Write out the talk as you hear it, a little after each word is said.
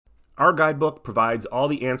Our guidebook provides all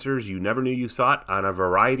the answers you never knew you sought on a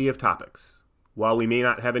variety of topics. While we may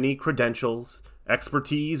not have any credentials,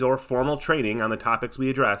 expertise, or formal training on the topics we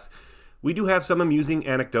address, we do have some amusing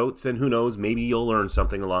anecdotes, and who knows, maybe you'll learn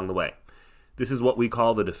something along the way. This is what we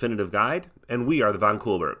call the definitive guide, and we are the Von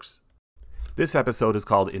Coolbergs. This episode is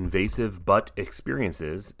called Invasive Butt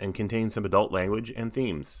Experiences and contains some adult language and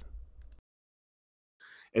themes.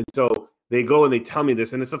 And so they go and they tell me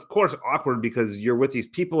this, and it's of course awkward because you're with these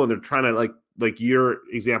people and they're trying to like your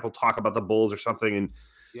example, talk about the Bulls or something,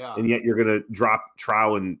 and yet you're gonna drop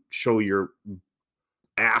trow and show your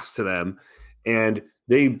ass to them. And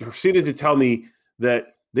they proceeded to tell me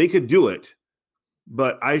that they could do it,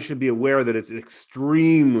 but I should be aware that it's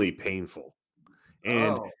extremely painful.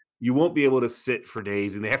 And you won't be able to sit for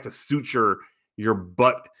days, and they have to suture your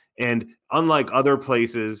butt. And unlike other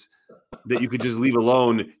places that you could just leave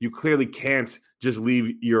alone, you clearly can't just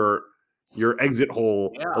leave your exit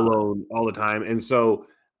hole alone all the time. And so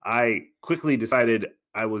I quickly decided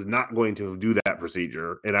I was not going to do that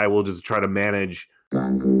procedure, and I will just try to manage.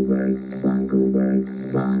 Von Coolbergs, Von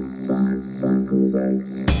Coolbergs, Von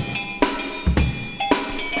Coolbergs.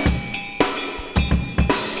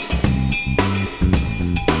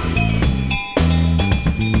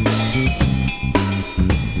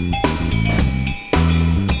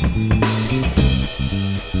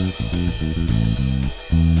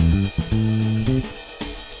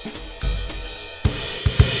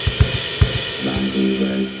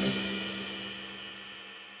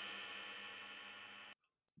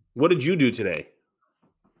 What did you do today?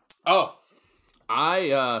 Oh,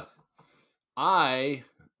 I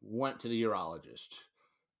went to the urologist,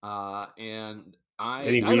 and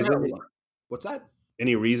Any reason? What's that?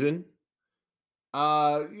 Any reason?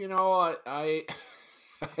 I I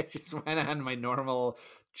just went on my normal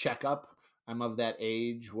checkup. I'm of that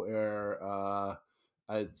age where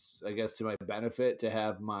it's, I guess, to my benefit to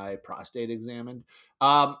have my prostate examined.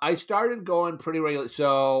 I started going pretty regularly.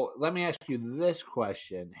 So let me ask you this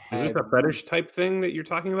question. Is this a fetish type thing that you're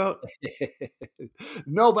talking about?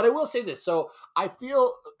 No, but I will say this. So I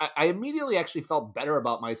immediately actually felt better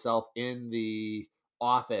about myself in the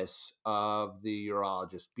office of the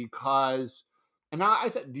urologist because, and now I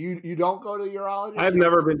said, you don't go to the urologist? I've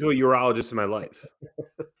never been to a urologist in my life.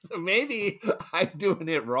 So maybe I'm doing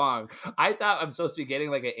it wrong. I thought I'm supposed to be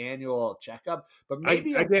getting like an annual checkup, but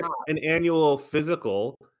maybe I get an annual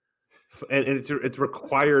physical, and it's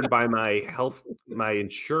required by my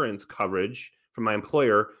insurance coverage from my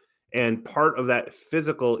employer, and part of that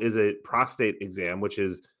physical is a prostate exam, which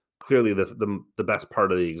is clearly the best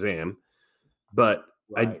part of the exam, but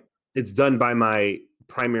right. It's done by my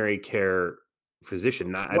primary care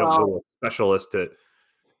physician. I don't go to a specialist to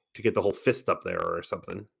get the whole fist up there or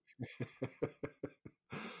something.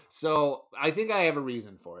 So I think I have a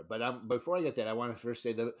reason for it, but before I get that, I want to first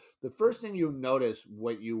say the first thing you notice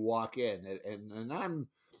when you walk in, and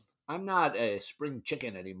I'm not a spring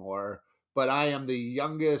chicken anymore, but I am the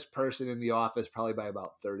youngest person in the office probably by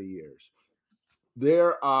about 30 years.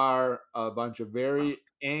 There are a bunch of very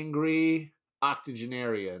angry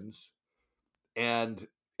octogenarians, and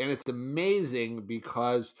it's amazing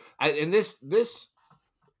because this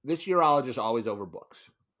urologist always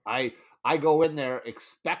overbooks. I go in there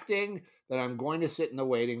expecting that I'm going to sit in the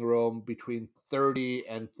waiting room between 30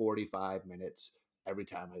 and 45 minutes every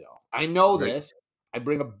time I go. I know this. I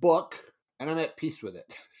bring a book and I'm at peace with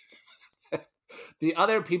it. The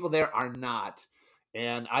other people there are not.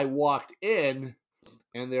 And I walked in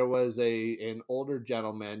and there was an older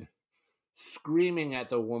gentleman screaming at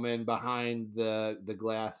the woman behind the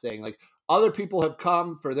glass saying, like, other people have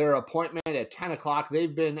come for their appointment at 10 o'clock.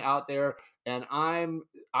 They've been out there and I'm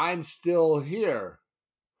still here.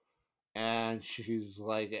 And she's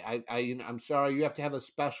like, I'm sorry, you have to have a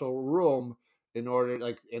special room in order,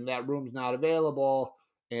 like, and that room's not available.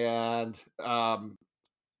 And I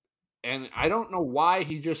don't know why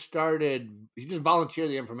he just volunteered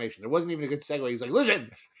the information. There wasn't even a good segue. He's like, listen,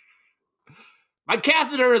 my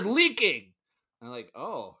catheter is leaking. And I'm like,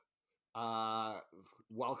 oh,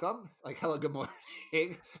 welcome, like, hello, good morning.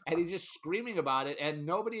 And he's just screaming about it, and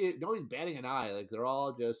nobody's batting an eye. Like,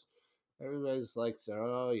 everybody's like,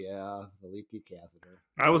 oh yeah, the leaky catheter.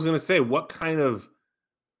 I was going to say, what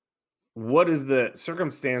is the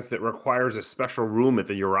circumstance that requires a special room at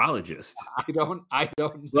the urologist? I don't like,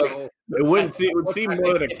 know. It would seem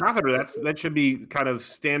more than a catheter. That should be kind of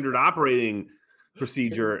standard operating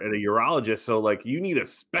procedure at a urologist. So, like, you need a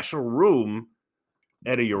special room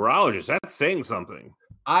at a urologist. That's saying something.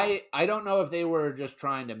 I don't know if they were just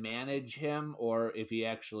trying to manage him or if he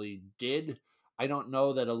actually did. I don't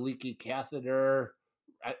know that a leaky catheter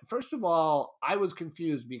first of all, I was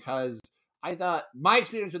confused because I thought my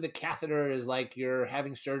experience with the catheter is like you're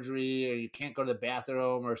having surgery or you can't go to the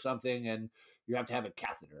bathroom or something and you have to have a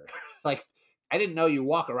catheter. Like, I didn't know you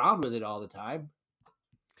walk around with it all the time.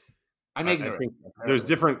 I'm I ignorant, think there's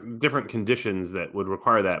apparently. different conditions that would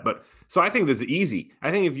require that. But so I think that's easy.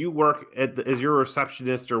 I think if you work as your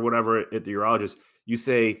receptionist or whatever at the urologist, you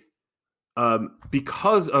say,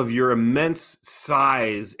 because of your immense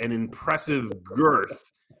size and impressive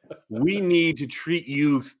girth, we need to treat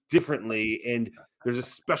you differently. And there's a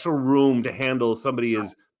special room to handle somebody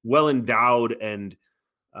as well endowed and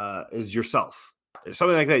as yourself.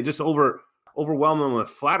 Something like that. Just overwhelm them with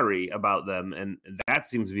flattery about them, and that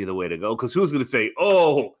seems to be the way to go. Because who's going to say,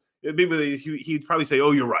 "Oh"? Maybe he'd probably say,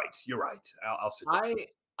 "Oh, you're right. You're right. I'll sit down."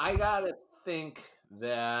 I gotta think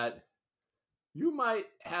that you might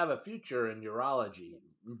have a future in urology.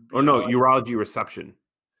 Or You no, know, urology reception.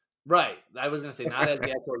 right. I was going to say not as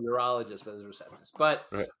the actual urologist, but as a receptionist. But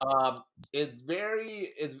Right.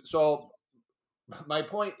 it's so. My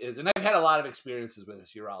point is, and I've had a lot of experiences with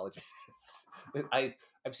this urologist.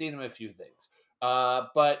 I've seen him a few things,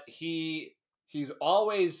 but he's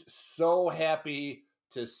always so happy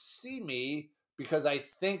to see me because I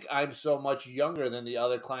think I'm so much younger than the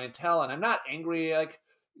other clientele, and I'm not angry. Like,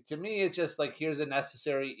 to me, it's just like, here's a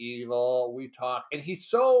necessary evil. We talk, and he's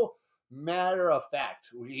so matter of fact.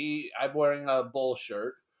 I'm wearing a bull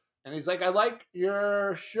shirt, and he's like, "I like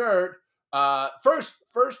your shirt."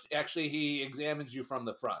 First, actually, he examines you from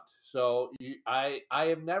the front. So I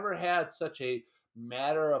have never had such a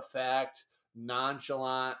matter of fact,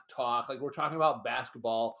 nonchalant talk. Like, we're talking about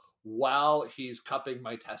basketball while he's cupping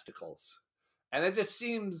my testicles, and it just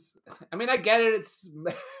seems. I mean, I get it; it's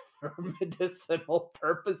for medicinal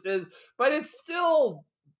purposes, but it's still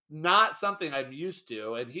not something I'm used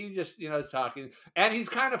to. And he just, is talking, and he's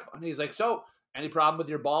kind of funny. He's like, "So, any problem with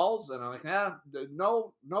your balls?" And I'm like, "Yeah,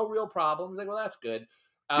 no real problems." Like, well, that's good.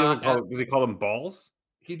 Does he call them balls?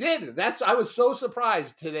 He did. I was so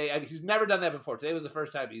surprised today. He's never done that before. Today was the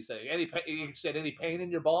first time he said, he said, "Any pain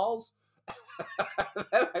in your balls?"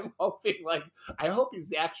 And I'm hoping, like, I hope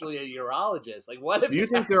he's actually a urologist. Like, what if Do you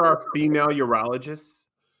he's think there are female urologists?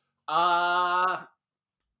 uh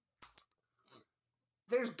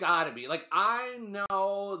there's got to be. Like, I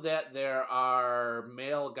know that there are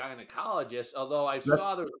male gynecologists, although I That's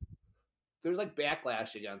saw there's like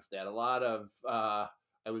backlash against that. A lot of I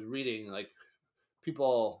was reading, like,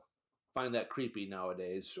 people find that creepy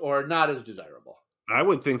nowadays or not as desirable. I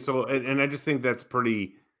would think so, and I just think that's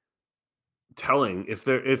pretty telling. If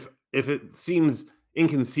it seems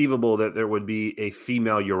inconceivable that there would be a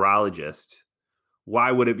female urologist,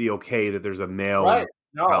 why would it be okay that there's a male Right.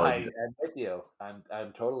 No, urologist? I'm with you.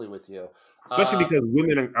 I'm totally with you. Especially Uh, because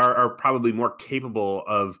women are probably more capable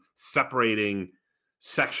of separating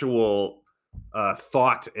sexual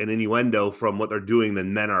thought and innuendo from what they're doing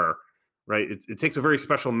than men are. Right? It takes a very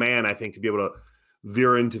special man, I think, to be able to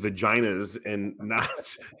veer into vaginas and not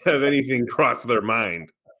have anything cross their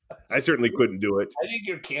mind. I certainly couldn't do it. I think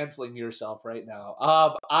you're canceling yourself right now.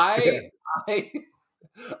 I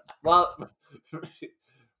well,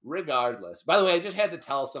 regardless. By the way, I just had to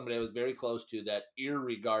tell somebody I was very close to that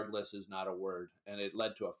irregardless is not a word, and it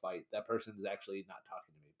led to a fight. That person is actually not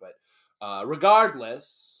talking to me, but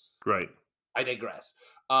regardless, Right. I digress.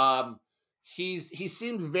 Um, he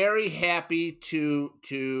seemed very happy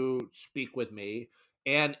to speak with me,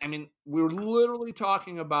 and I mean, we were literally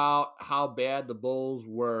talking about how bad the Bulls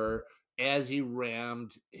were as he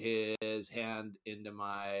rammed his hand into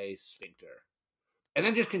my sphincter, and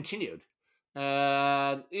then just continued.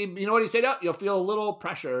 And you know what he said? Oh, you'll feel a little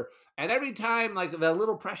pressure, and every time, like, the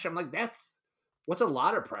little pressure, I'm like, that's what's a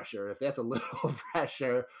lot of pressure. If that's a little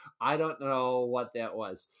pressure, I don't know what that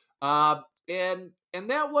was. And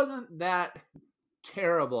that wasn't that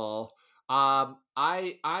terrible.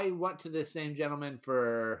 I went to the same gentleman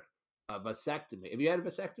for a vasectomy. Have you had a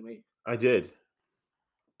vasectomy? I did.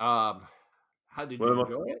 Um, how did One you of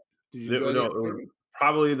the most, enjoy it? Did you enjoy no, the it was experience?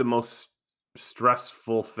 probably the most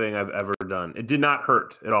stressful thing I've ever done. It did not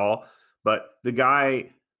hurt at all, but the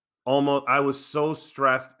guy almost I was so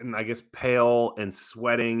stressed and I guess pale and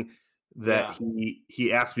sweating that Yeah.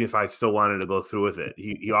 he asked me if I still wanted to go through with it.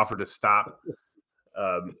 He offered to stop.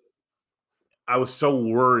 Um, I was so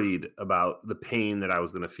worried about the pain that I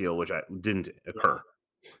was going to feel, which I didn't Yeah. occur.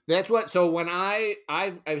 That's what. So when I've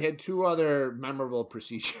had two other memorable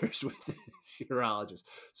procedures with this urologist.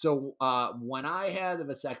 So when I had a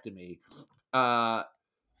vasectomy, uh,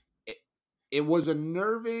 it, it was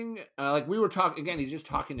unnerving. Like, we were talking again, he's just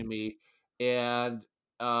talking to me, and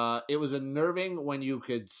it was unnerving when you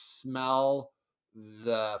could smell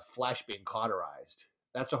the flesh being cauterized.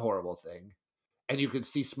 That's a horrible thing. And you could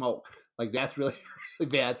see smoke. Like that's really, really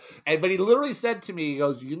bad. And but he literally said to me, he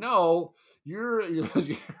goes, you're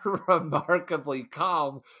you're remarkably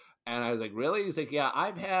calm. And I was like, really? He's like, yeah,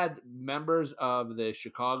 I've had members of the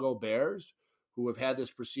Chicago Bears who have had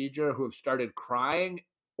this procedure who have started crying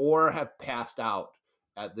or have passed out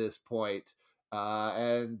at this point.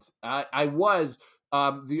 And I was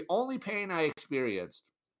the only pain I experienced,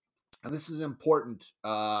 and this is important.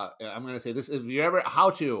 I'm going to say this: if you ever how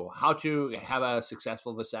to have a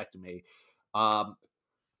successful vasectomy, um,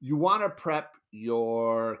 you want to prep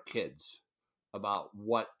your kids about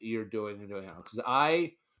what you're doing and doing now. Because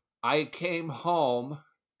I came home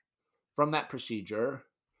from that procedure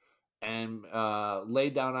and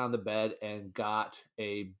laid down on the bed and got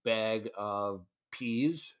a bag of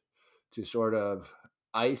peas to sort of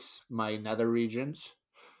ice my nether regions.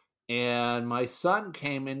 And my son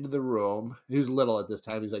came into the room. He was little at this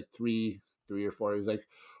time. He's like three or four. He's like,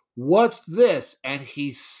 "What's this?" And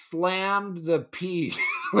he slammed the pea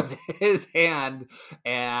with his hand,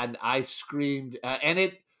 and I screamed. And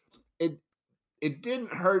it it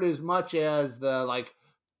didn't hurt as much as the like.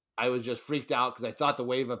 I was just freaked out because I thought the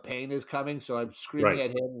wave of pain is coming. So I'm screaming Right.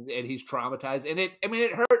 at him, and he's traumatized. And it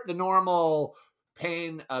hurt the normal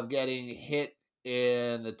pain of getting hit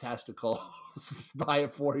in the testicles by a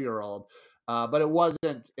 4-year-old. But it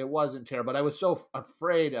wasn't terrible. But I was so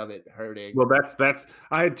afraid of it hurting. Well, that's.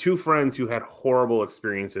 I had two friends who had horrible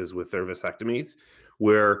experiences with their vasectomies,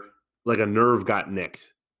 where like a nerve got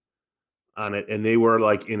nicked on it, and they were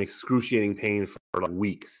like in excruciating pain for like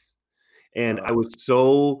weeks. And I Uh, was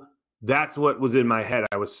so. That's what was in my head.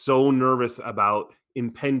 I was so nervous about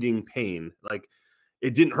impending pain. Like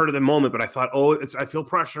it didn't hurt at the moment, but I thought, oh, it's. I feel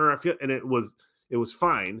pressure. I feel, and it was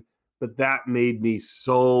fine. But that made me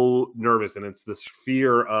so nervous, and it's this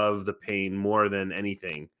fear of the pain more than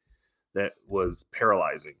anything that was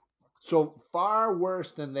paralyzing. So far worse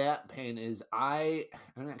than that pain is I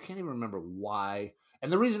can't even remember why.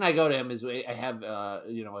 And the reason I go to him is I have a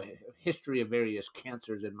history of various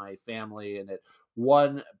cancers in my family, and at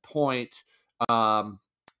one point um,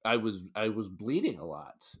 I was bleeding a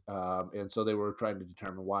lot, and so they were trying to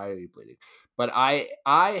determine why are you bleeding. But I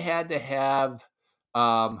had to have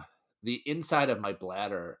um, the inside of my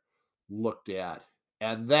bladder looked at,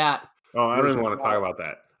 and that Oh, I don't was even want to talk about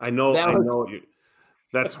that. I know, that I was know you.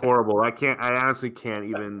 That's horrible. I can't. I honestly can't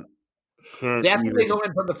even. Can't That's when they even. go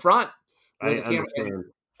in from the front where I the camera understand.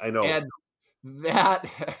 I know. and that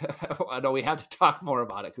I know we have to talk more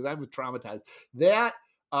about it because I'm traumatized. That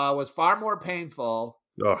was far more painful,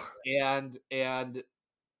 Ugh. and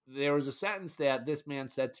there was a sentence that this man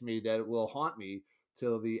said to me that will haunt me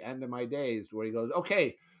till the end of my days, where he goes,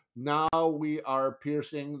 "Okay, now we are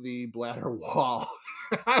piercing the bladder wall."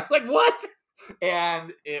 I was like, "What?"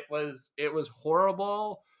 And it was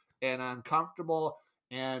horrible and uncomfortable.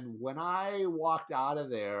 And when I walked out of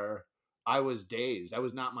there, I was dazed. I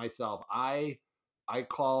was not myself. I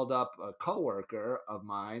called up a coworker of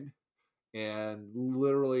mine, and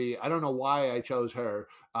literally, I don't know why I chose her.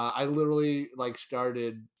 I literally like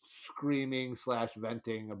started screaming slash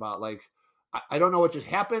venting about like I don't know what just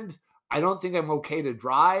happened. I don't think I'm okay to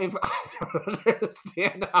drive. I don't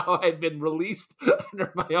understand how I've been released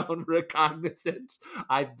under my own recognizance.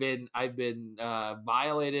 I've been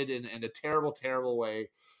violated in a terrible, terrible way,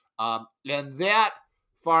 and that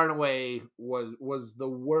far and away was the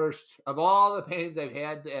worst of all the pains I've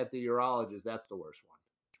had at the urologist. That's the worst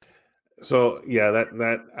one. So yeah,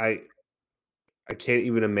 that I can't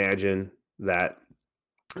even imagine that.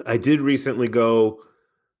 I did recently go.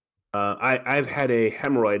 I've had a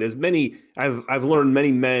hemorrhoid. As many, I've learned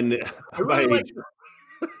many men I my really like age.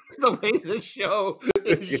 the way the show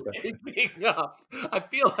is Yeah, shaping up. I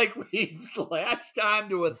feel like we've latched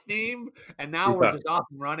onto a theme, and now we're yeah. just off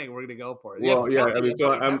and running. We're going to go for it. Yep, Well, yeah. tell I me mean,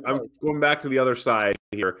 so about your I'm hemorrhoid. going back to the other side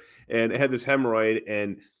here, and I had this hemorrhoid,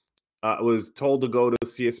 and was told to go to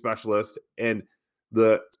see a specialist, and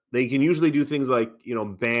the they can usually do things like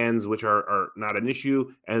bands, which are not an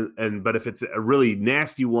issue, and but if it's a really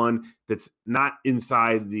nasty one that's not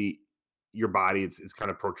inside the your body, it's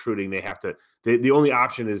kind of protruding. They have to. The only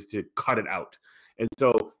option is to cut it out, and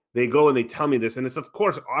so they go and they tell me this, and it's of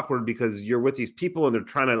course awkward because you're with these people and they're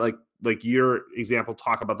trying to like your example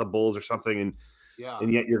talk about the Bulls or something, Yeah.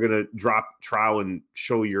 and yet you're gonna drop trow and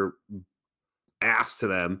show your ass to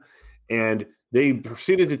them. And they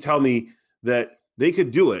proceeded to tell me that they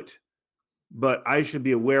could do it, but I should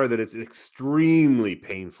be aware that it's extremely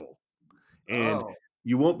painful. And Oh.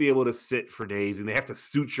 you won't be able to sit for days, and they have to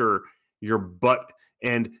suture your butt.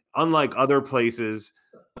 And unlike other places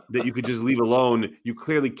that you could just leave alone, you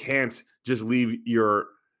clearly can't just leave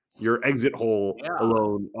your exit hole Yeah.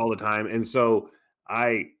 alone all the time. And so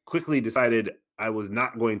I quickly decided I was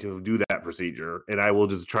not going to do that procedure, and I will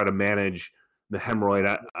just try to manage the hemorrhoid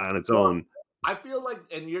on its Well, own. I feel like,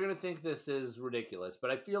 and you're going to think this is ridiculous,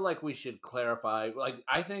 but I feel like we should clarify. Like,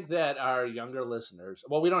 I think that our younger listeners,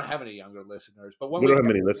 well, we don't have any younger listeners, but when We we don't have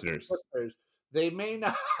get many listeners. listeners, they may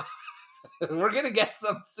not, we're going to get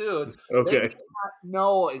some soon. They may Okay. not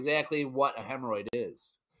know exactly what a hemorrhoid is.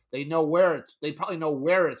 They know where they probably know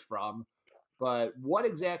where it's from, but what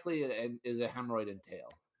exactly is a hemorrhoid entail?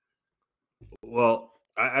 Well,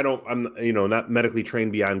 I'm not medically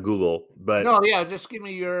trained beyond Google, but No, yeah, just give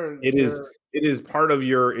me your it is part of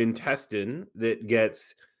your intestine that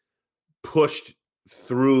gets pushed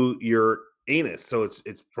through your anus, so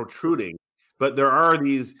it's protruding. But there are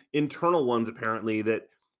these internal ones apparently that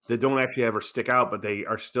don't actually ever stick out, but they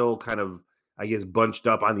are still kind of, I guess, bunched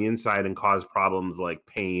up on the inside and cause problems like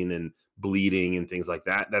pain and bleeding and things like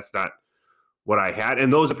that. That's not what I had,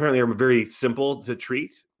 and those apparently are very simple to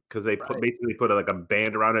treat because they right. basically put like a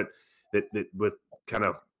band around it that with kind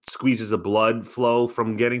of squeezes the blood flow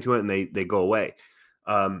from getting to it, and they go away.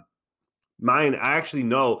 Mine, I actually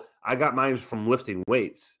know I got mine from lifting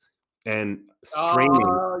weights and straining.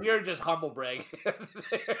 Oh, you're just humble bragging.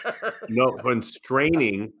 No, when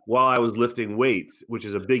straining while I was lifting weights, which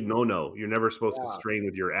is a big no-no. You're never supposed to Yeah. strain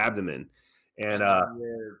with your abdomen. And And then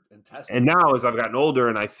your intestines. and now as I've gotten older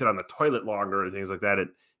and I sit on the toilet longer and things like that,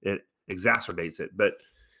 it exacerbates it. But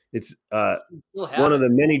it's You still have one it? of the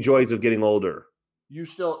many joys of getting older. You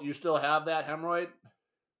still have that hemorrhoid?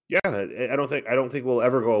 Yeah, I don't think we'll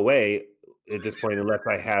ever go away at this point unless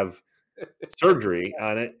I have surgery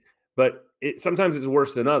on it. But sometimes it's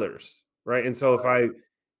worse than others, right? And so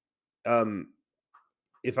um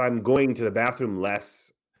if I'm going to the bathroom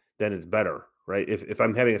less, then it's better, right? If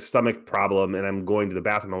I'm having a stomach problem and I'm going to the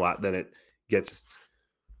bathroom a lot, then it gets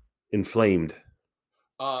inflamed.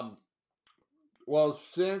 Um, well,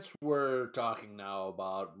 since we're talking now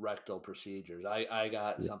about rectal procedures, I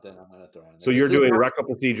got something I'm going to throw in So there. you're This is doing rectal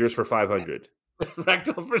procedures for 500.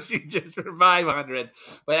 rectal procedures for 500.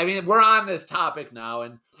 But I mean, we're on this topic now,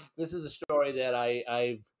 and this is a story that I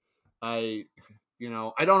I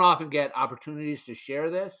don't often get opportunities to share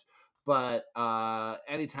this, but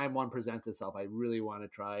anytime one presents itself, I really want to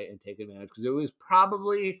try and take advantage because it was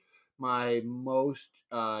probably my most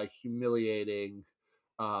humiliating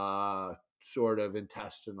sort of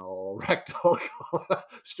intestinal rectal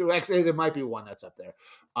stew. Actually, there might be one that's up there.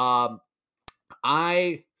 Um,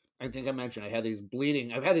 I think I mentioned I had these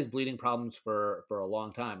bleeding. I've had these bleeding problems for a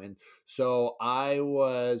long time, and so I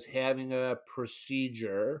was having a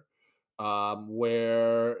procedure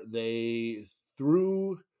where they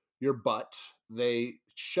through your butt they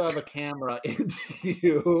shove a camera into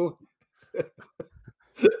you,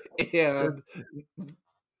 and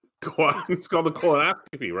It's called the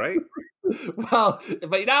colonoscopy, right? well,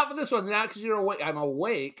 but not for this one. Not because you're awake. I'm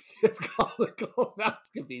awake. It's called a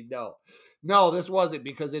colonoscopy. No, this wasn't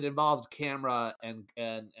because it involves camera and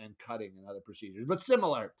cutting and other procedures, but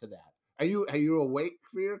similar to that. Are you awake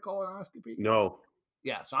for your colonoscopy? No.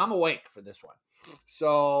 Yeah, so I'm awake for this one.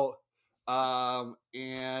 So, and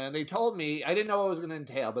they told me I didn't know what it was going to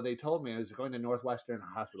entail, but they told me I was going to Northwestern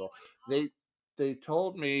Hospital. They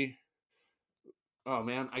told me, oh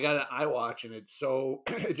man, I got an iWatch and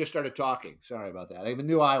it just started talking. Sorry about that. I have a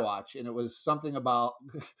new iWatch and it was something about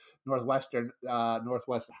Northwest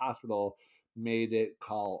Hospital made it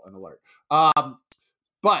call an alert.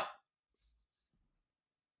 But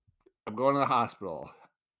I'm going to the hospital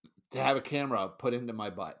to have a camera put into my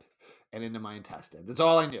butt and into my intestines. That's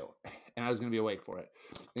all I knew. And I was going to be awake for it.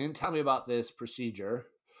 They didn't tell me about this procedure.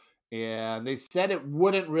 And they said it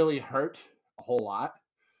wouldn't really hurt a whole lot.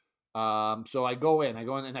 So I go in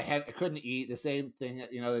and I couldn't eat the same thing,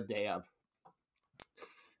 the day of.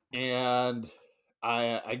 And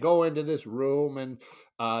I go into this room and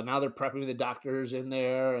now they're prepping the doctors in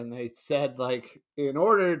there and they said like in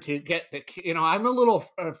order to get I'm a little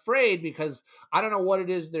afraid because I don't know what it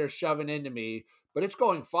is they're shoving into me, but it's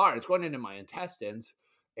going far. It's going into my intestines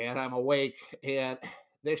and I'm awake and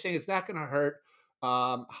they're saying it's not going to hurt.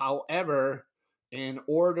 However, in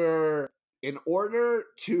order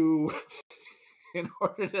to in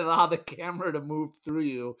order to allow the camera to move through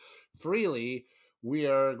you freely, we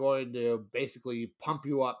are going to basically pump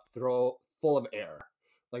you up full of air.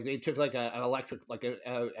 Like they took like an electric, like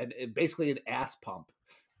basically an ass pump,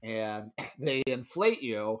 and they inflate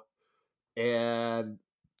you. And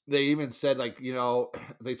they even said like they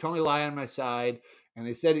told me to lie on my side, and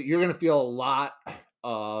they said you're going to feel a lot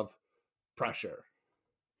of pressure.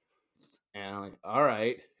 And I'm like, all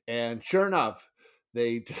right. And sure enough,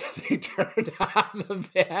 they they turned on the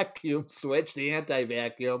vacuum switch, the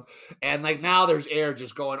anti-vacuum, and like now there's air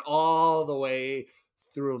just going all the way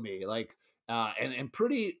through me, like and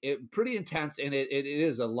pretty intense, and it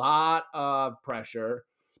is a lot of pressure,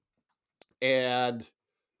 and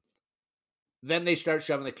then they start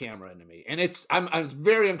shoving the camera into me, and I'm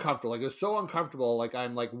very uncomfortable. Like it's so uncomfortable. Like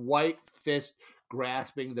I'm like white fist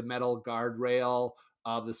grasping the metal guardrail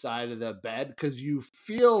of the side of the bed because you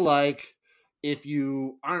feel like if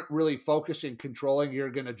you aren't really focusing, controlling,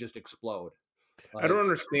 you're gonna just explode. I don't Like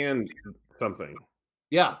understand something.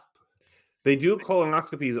 yeah, They do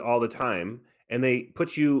colonoscopies all the time, and they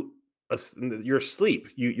put you you're asleep.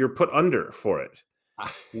 You're put under for it.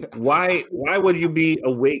 Why would you be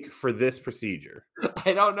awake for this procedure?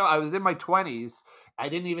 I don't know. I was in my 20s. I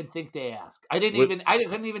didn't even think to ask. With I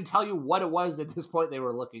couldn't even tell you what it was at this point they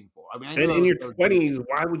were looking for. I mean, I knew and I in your was 20s,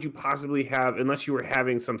 why would you possibly have, unless you were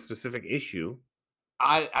having some specific issue?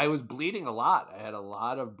 I was bleeding a lot. I had a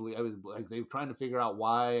lot of bleed. I was like they were trying to figure out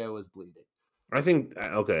why I was bleeding. I think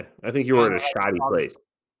okay. I think you were And in a shoddy place.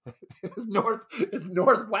 it's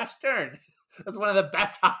Northwestern. That's one of the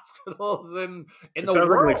best hospitals in It the sounds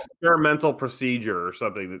like an world. experimental procedure or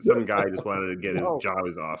something that some guy just wanted to get his No.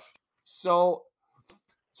 jaws off. So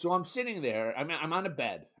So I'm sitting there. I'm on a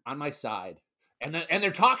bed on my side, and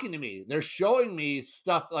they're talking to me. They're showing me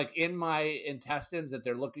stuff like in my intestines that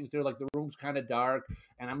they're looking through. Like the room's kind of dark,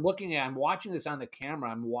 and I'm watching this on the camera.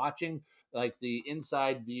 I'm watching like the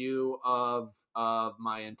inside view of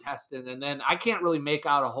my intestine, and then I can't really make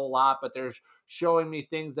out a whole lot, but they're showing me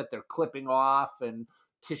things that they're clipping off and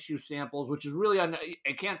tissue samples, which is really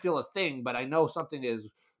I can't feel a thing, but I know something is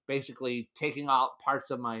basically taking out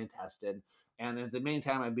parts of my intestine, and at the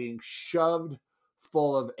meantime I'm being shoved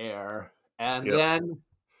full of air. And Yep. then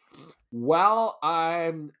while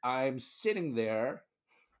I'm sitting there,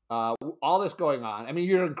 all this going on, I mean,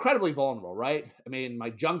 you're incredibly vulnerable, right? I mean, my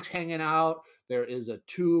junk's hanging out, there is a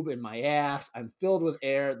tube in my ass, I'm filled with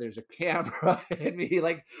air, there's a camera in me.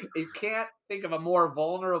 Like you can't think of a more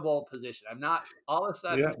vulnerable position. I'm not all of a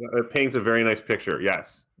Yeah, sudden it paints a very nice picture.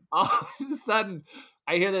 Yes. all of a sudden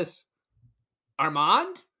I hear this,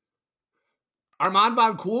 Armand? Armand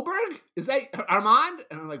von Coolberg? Is that Armand?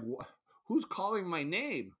 And I'm like, who's calling my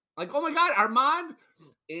name? Like, oh my God, Armand.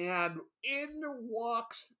 And in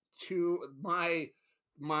walks to my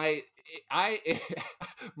I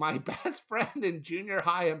my best friend in junior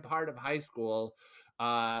high and part of high school.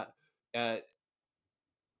 Uh, uh,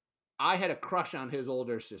 I had a crush on his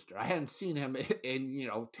older sister. I hadn't seen him in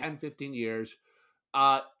 10, 15 years.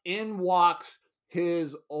 In walks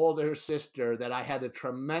his older sister that I had a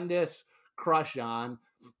tremendous crush on.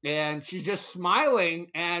 And she's just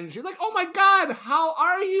smiling and she's like, oh my God, how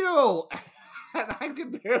are you? And I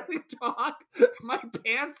can barely talk. My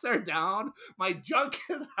pants are down. My junk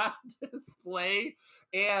is on display.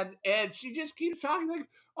 And she just keeps talking like,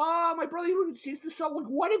 oh, my brother, so like,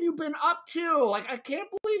 what have you been up to? Like, I can't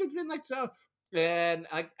believe it's been like so. And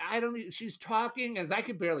I don't. She's talking as I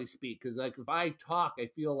could barely speak because like if I talk, I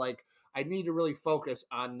feel like I need to really focus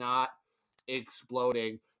on not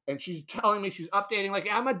exploding. And she's telling me she's updating, like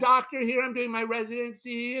I'm a doctor here. I'm doing my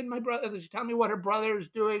residency, and my brother. She's telling me what her brother is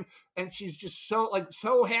doing, and she's just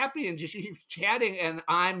so happy, and just she keeps chatting, and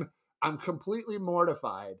I'm completely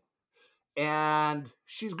mortified. And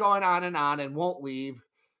she's going on and won't leave.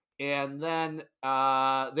 And then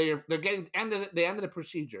they're getting the end of the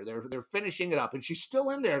procedure. They're finishing it up, and she's still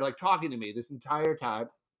in there, like talking to me this entire time.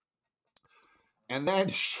 And then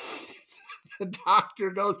the doctor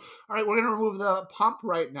goes, all right, we're going to remove the pump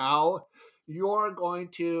right now. You're going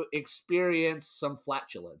to experience some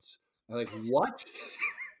flatulence. I'm like, what?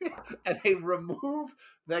 And they remove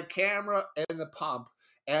the camera and the pump.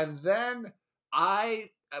 And then my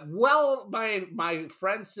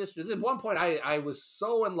friend's sister, at one point I was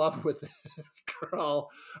so in love with this girl.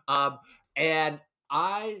 And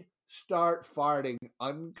I start farting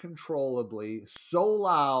uncontrollably, so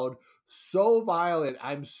loud, so violent.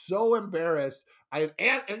 I'm so embarrassed. And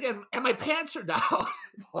again, and my pants are down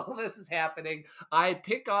while this is happening. I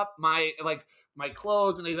pick up my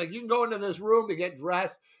clothes, and he's like, you can go into this room to get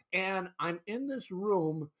dressed. And I'm in this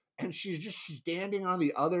room, and she's standing on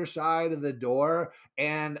the other side of the door,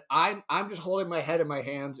 and I'm just holding my head in my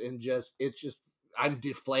hands, and I'm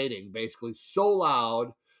deflating basically, so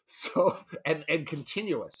loud, so and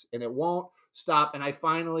continuous, and it won't stop. And I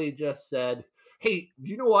finally just said, hey,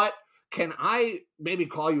 you know what? Can I maybe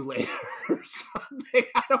call you later or something?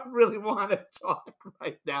 I don't really want to talk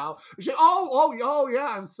right now. She said, oh, yeah,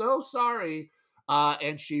 I'm so sorry.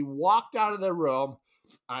 And she walked out of the room.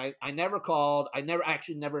 I never called. I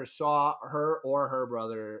never saw her or her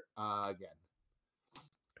brother again.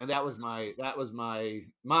 And that was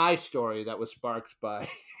my story that was sparked by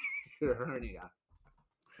hernia.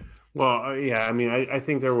 Well, yeah, I mean, I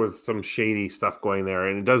think there was some shady stuff going there,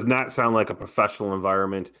 and it does not sound like a professional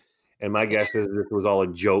environment. And my guess is it was all a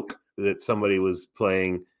joke that somebody was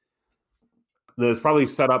playing. That was probably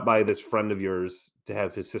set up by this friend of yours to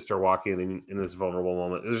have his sister walk in this vulnerable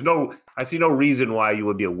moment. I see no reason why you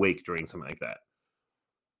would be awake during something like that.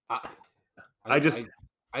 I, I just,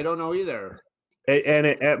 I don't know either. and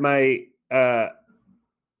at my,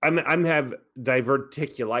 I'm have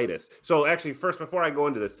diverticulitis. So actually, first, before I go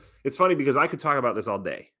into this, it's funny because I could talk about this all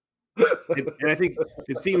day. And I think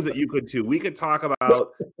it seems that you could too. We could talk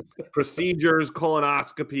about procedures,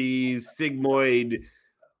 colonoscopies, sigmoid,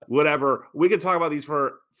 whatever. We could talk about these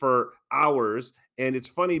for hours. And it's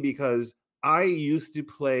funny because I used to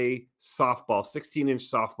play softball, 16-inch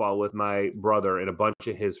softball with my brother and a bunch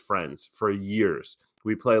of his friends for years.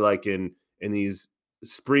 We play like in these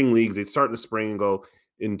spring leagues. They'd start in the spring and go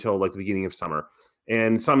until like the beginning of summer.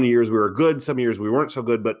 And some years we were good, some years we weren't so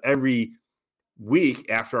good, but every week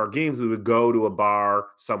after our games, we would go to a bar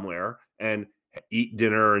somewhere and eat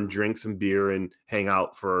dinner and drink some beer and hang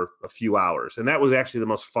out for a few hours. And that was actually the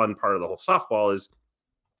most fun part of the whole softball, is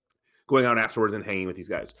going out afterwards and hanging with these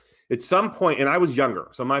guys. At some point, and I was younger,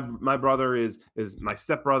 so my brother is my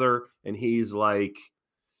stepbrother, and he's like,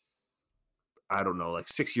 I don't know, like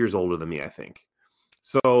 6 years older than me, I think.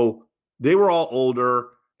 So they were all older.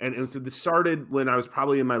 And so this started when I was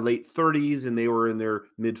probably in my late 30s and they were in their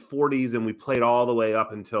mid 40s. And we played all the way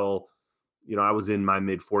up until, I was in my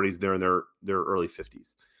mid 40s. They're in their early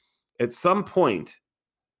 50s. At some point,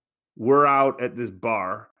 we're out at this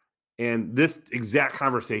bar and this exact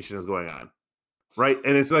conversation is going on. Right.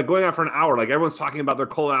 And it's like going on for an hour. Like everyone's talking about their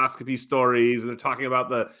colonoscopy stories and they're talking about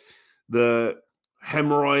the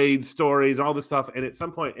hemorrhoid stories and all this stuff. And at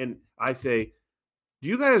some point, and I say, do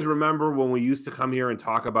you guys remember when we used to come here and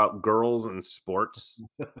talk about girls and sports?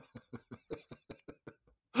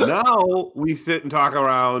 Now we sit and talk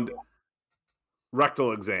around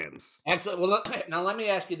rectal exams. Excellent. Well, now let me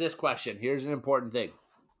ask you this question. Here's an important thing.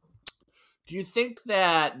 Do you think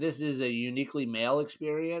that this is a uniquely male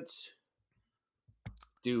experience?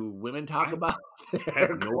 Do women talk about? I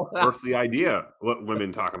have no earthly idea what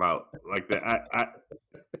women talk about like that.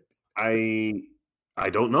 I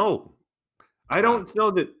don't know. I don't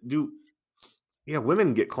know that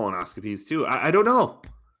women get colonoscopies too. I don't know.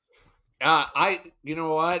 You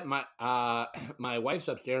know what? My wife's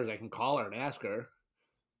upstairs. I can call her and ask her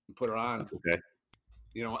and put her on. That's okay.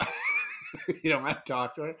 You know, you don't have to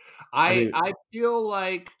talk to her. I feel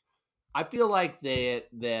like that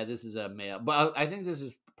this is a male, but I think this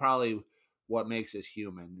is probably what makes us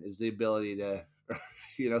human, is the ability to,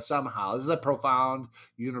 somehow this is a profound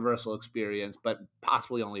universal experience, but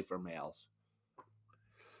possibly only for males.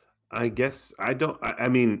 I guess I don't. I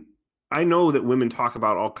mean, I know that women talk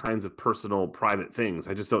about all kinds of personal, private things.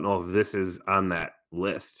 I just don't know if this is on that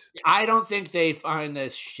list. I don't think they find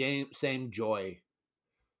this same joy.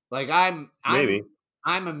 Like I'm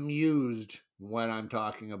amused when I'm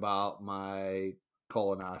talking about my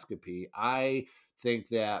colonoscopy. I think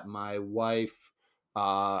that my wife,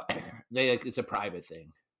 it's a private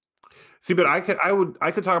thing. See, but I could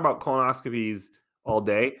talk about colonoscopies all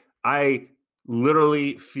day. I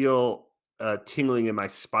literally feel tingling in my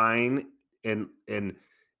spine, and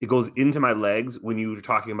it goes into my legs when you were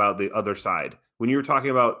talking about the other side. When you were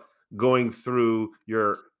talking about going through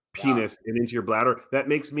your penis and into your bladder, it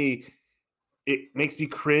makes me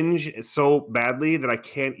cringe so badly that I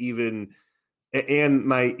can't even.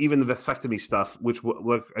 And even the vasectomy stuff, which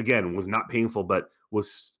again was not painful, but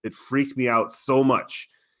it freaked me out so much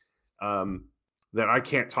that I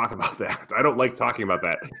can't talk about that. I don't like talking about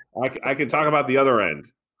that. I can talk about the other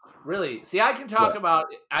end. Really? See, I can talk about.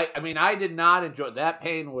 I mean, I did not enjoy that.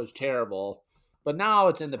 Pain was terrible, but now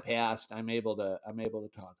it's in the past. I'm able to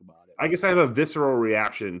talk about it. I guess I have a visceral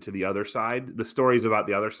reaction to the other side. The stories about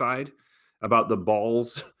the other side, about the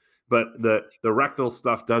balls, but the rectal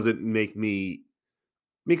stuff doesn't make me,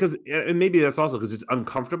 because, and maybe that's also because it's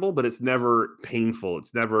uncomfortable, but it's never painful.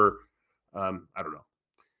 It's never, I don't know.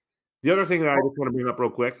 The other thing that I just want to bring up real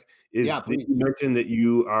quick is that you mentioned that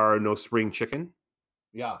you are no spring chicken.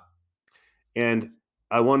 Yeah. And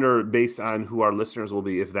I wonder, based on who our listeners will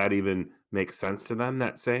be, if that even makes sense to them,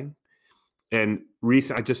 that saying. And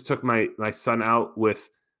I just took my son out with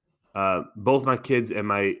both my kids, and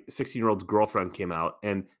my 16-year-old's girlfriend came out,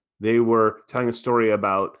 and they were telling a story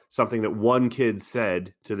about something that one kid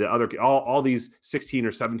said to the other, all these 16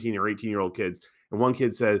 or 17 or 18-year-old kids. And one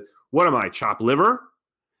kid said, "What am I, chopped liver?"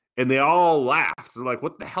 And they all laughed. They're like,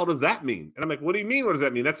 what the hell does that mean? And I'm like, what do you mean? What does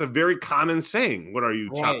that mean? That's a very common saying. What are you,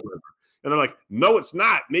 chopped Right. liver? And they're like, no, it's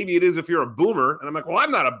not. Maybe it is if you're a boomer. And I'm like, well,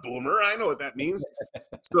 I'm not a boomer. I know what that means.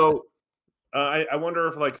 So I wonder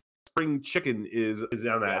if like spring chicken is on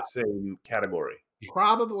Yeah. that same category.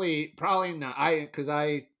 Probably not. Because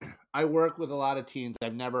I work with a lot of teens.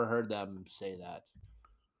 I've never heard them say that.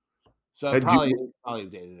 So Had probably you,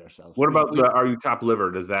 dated ourselves. what about the are you chopped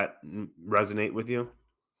liver? Does that resonate with you?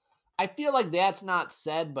 I feel like that's not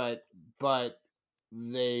said, but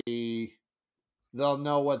they they'll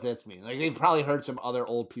know what that means. Like they've probably heard some other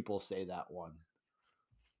old people say that one.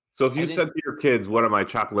 So if I you think said to your kids, what am I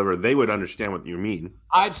chopped liver? They would understand what you mean.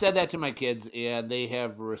 I've said that to my kids, and they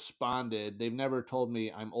have responded. They've never told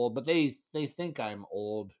me I'm old, but they think I'm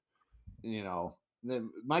old. You know,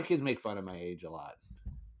 my kids make fun of my age a lot.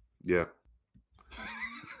 Yeah.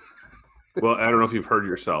 Well, I don't know if you've heard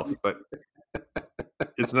yourself, but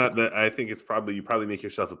it's not that. I think it's probably you probably make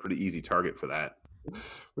yourself a pretty easy target for that.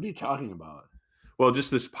 What are you talking about? Well,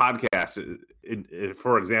 just this podcast,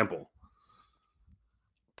 for example,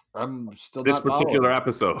 I'm still this not particular following.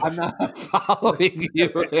 episode. I'm not following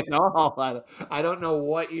you at all. I don't know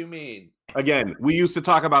what you mean. Again, we used to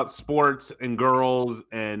talk about sports and girls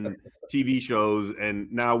and TV shows, and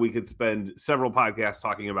now we could spend several podcasts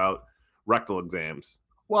talking about rectal exams.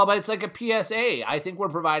 Well, but it's like a PSA. I think we're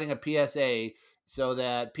providing a PSA so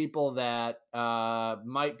that people that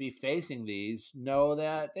might be facing these know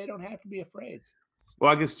that they don't have to be afraid.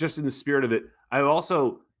 Well, I guess just in the spirit of it, I've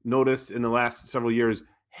also noticed in the last several years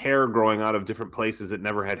hair growing out of different places that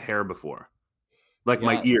never had hair before, like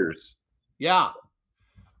my Yeah. ears. Yeah.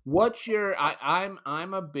 What's your?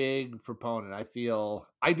 I'm a big proponent. I feel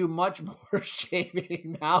I do much more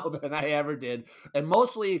shaving now than I ever did, and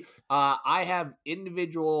mostly I have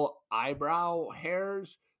individual eyebrow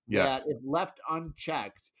hairs that, Yes. if left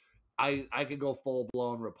unchecked, I could go full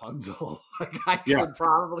blown Rapunzel. Like I Yeah. could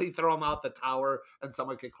probably throw them out the tower, and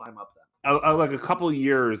someone could climb up them. Like a couple of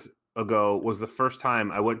years ago was the first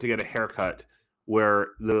time I went to get a haircut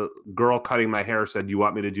where the girl cutting my hair said, "You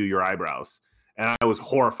want me to do your eyebrows?" And I was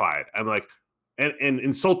horrified. I'm like, and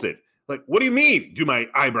insulted. Like, what do you mean, do my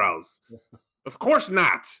eyebrows? Of course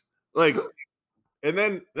not. Like, and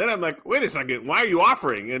then I'm like, wait a second, why are you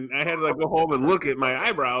offering? And I had to like go home and look at my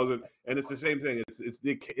eyebrows, and it's the same thing.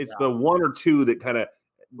 It's the one or two that kind of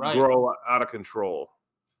Right. grow out of control.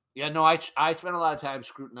 Yeah, no, I spent a lot of time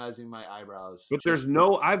scrutinizing my eyebrows. But there's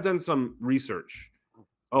no. I've done some research.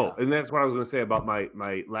 Oh, Yeah. and that's what I was going to say about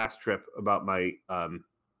my last trip about my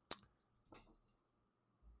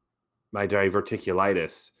my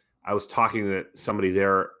diverticulitis. I was talking to somebody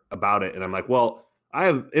there about it, and I'm like, well, I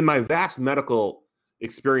have in my vast medical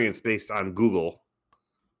experience based on Google,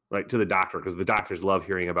 right, to the doctor, because the doctors love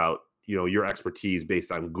hearing about your expertise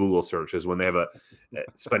based on Google searches when they have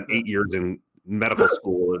spent 8 years in medical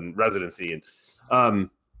school and residency and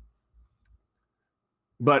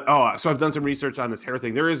so I've done some research on this hair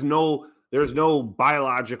thing. There's no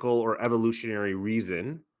biological or evolutionary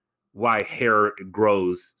reason why hair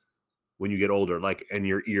grows when you get older, like in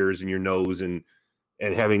your ears and your nose and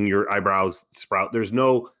having your eyebrows sprout.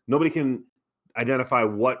 Nobody can identify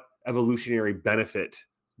what evolutionary benefit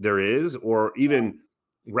there is, or even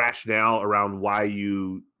rationale around why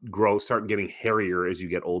you start getting hairier as you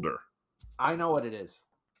get older. I know what it is.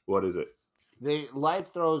 What is it?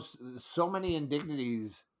 Life throws so many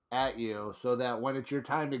indignities at you, so that when it's your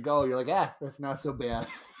time to go, you're like, that's not so bad.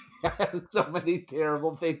 So many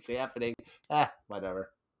terrible things happening.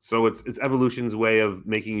 Whatever. So it's evolution's way of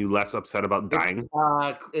making you less upset about dying.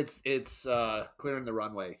 It's clearing the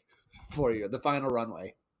runway for you, the final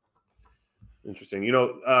runway. Interesting.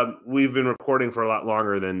 We've been recording for a lot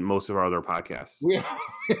longer than most of our other podcasts. We have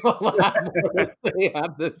a lot more to say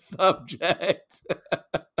on this subject.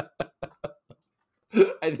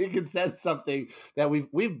 I think it says something that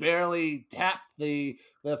we've barely tapped the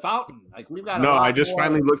fountain. Like we've got. No, I just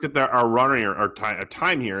finally looked at our running our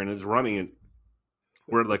time here, and it's running, and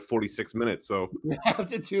we're at like 46 minutes. So we have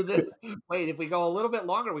to do this. Wait, if we go a little bit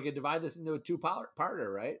longer, we could divide this into a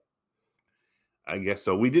two-parter, right? I guess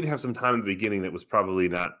so. We did have some time at the beginning that was probably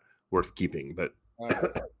not worth keeping, but. Right.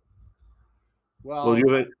 Well, do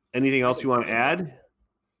you have anything else you want to add?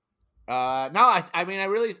 No, I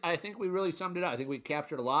think we really summed it up. I think we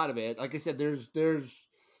captured a lot of it. Like I said, this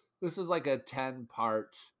is like a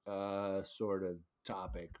 10-part sort of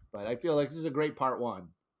topic, but I feel like this is a great part one.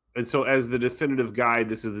 And so as the definitive guide,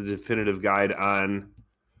 this is the definitive guide on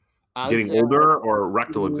getting older or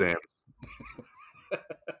rectal exams.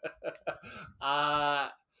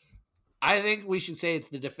 I think we should say it's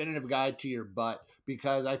the definitive guide to your butt,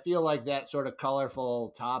 because I feel like that sort of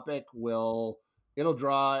colorful topic it'll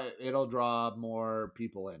draw more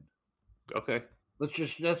people in. Okay. Let's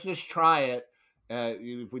just try it.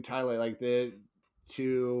 If we title it like the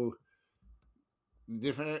to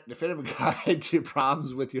definitive guide to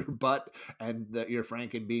problems with your butt and your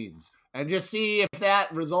Franken beans, and just see if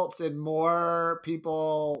that results in more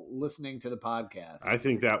people listening to the podcast. I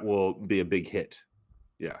think that will be a big hit.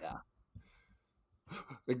 Yeah.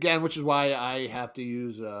 Again, which is why I have to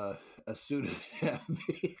use a pseudonym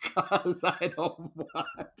because I don't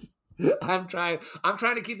want. I'm trying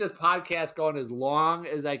to keep this podcast going as long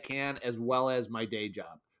as I can, as well as my day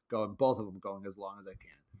job going. Both of them going as long as I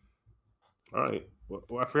can. All right.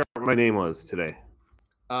 Well, I forgot what my name was today.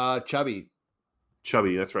 Chubby.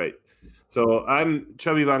 Chubby, that's right. So I'm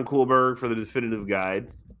Chubby von Coolberg for the Definitive Guide.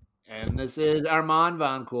 And this is Armand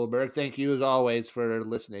von Coolberg. Thank you, as always, for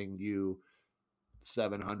listening, you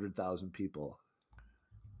 700,000 people.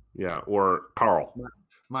 Yeah, or Carl.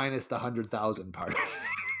 Minus the 100,000 part.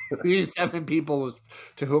 These 7 people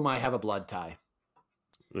to whom I have a blood tie.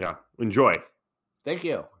 Yeah. Enjoy. Thank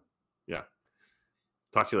you. Yeah.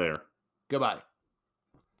 Talk to you later. Goodbye.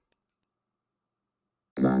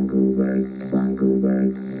 Von Coolberg, von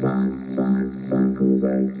Coolberg, von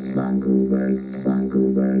Coolberg, von Coolberg, von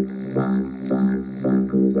Coolberg, von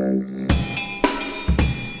Coolberg.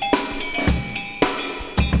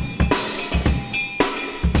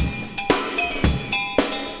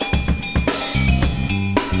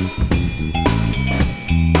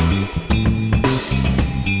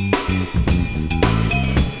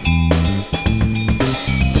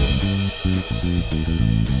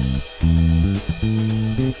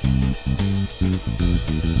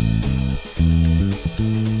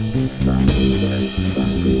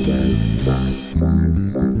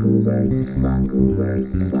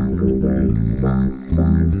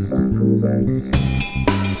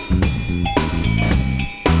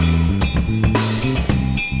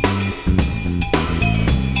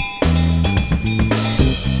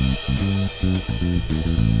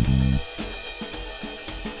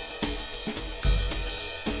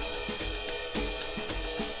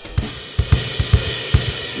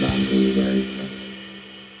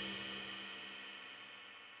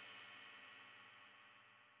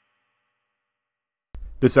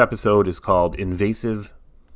 This episode is called Invasive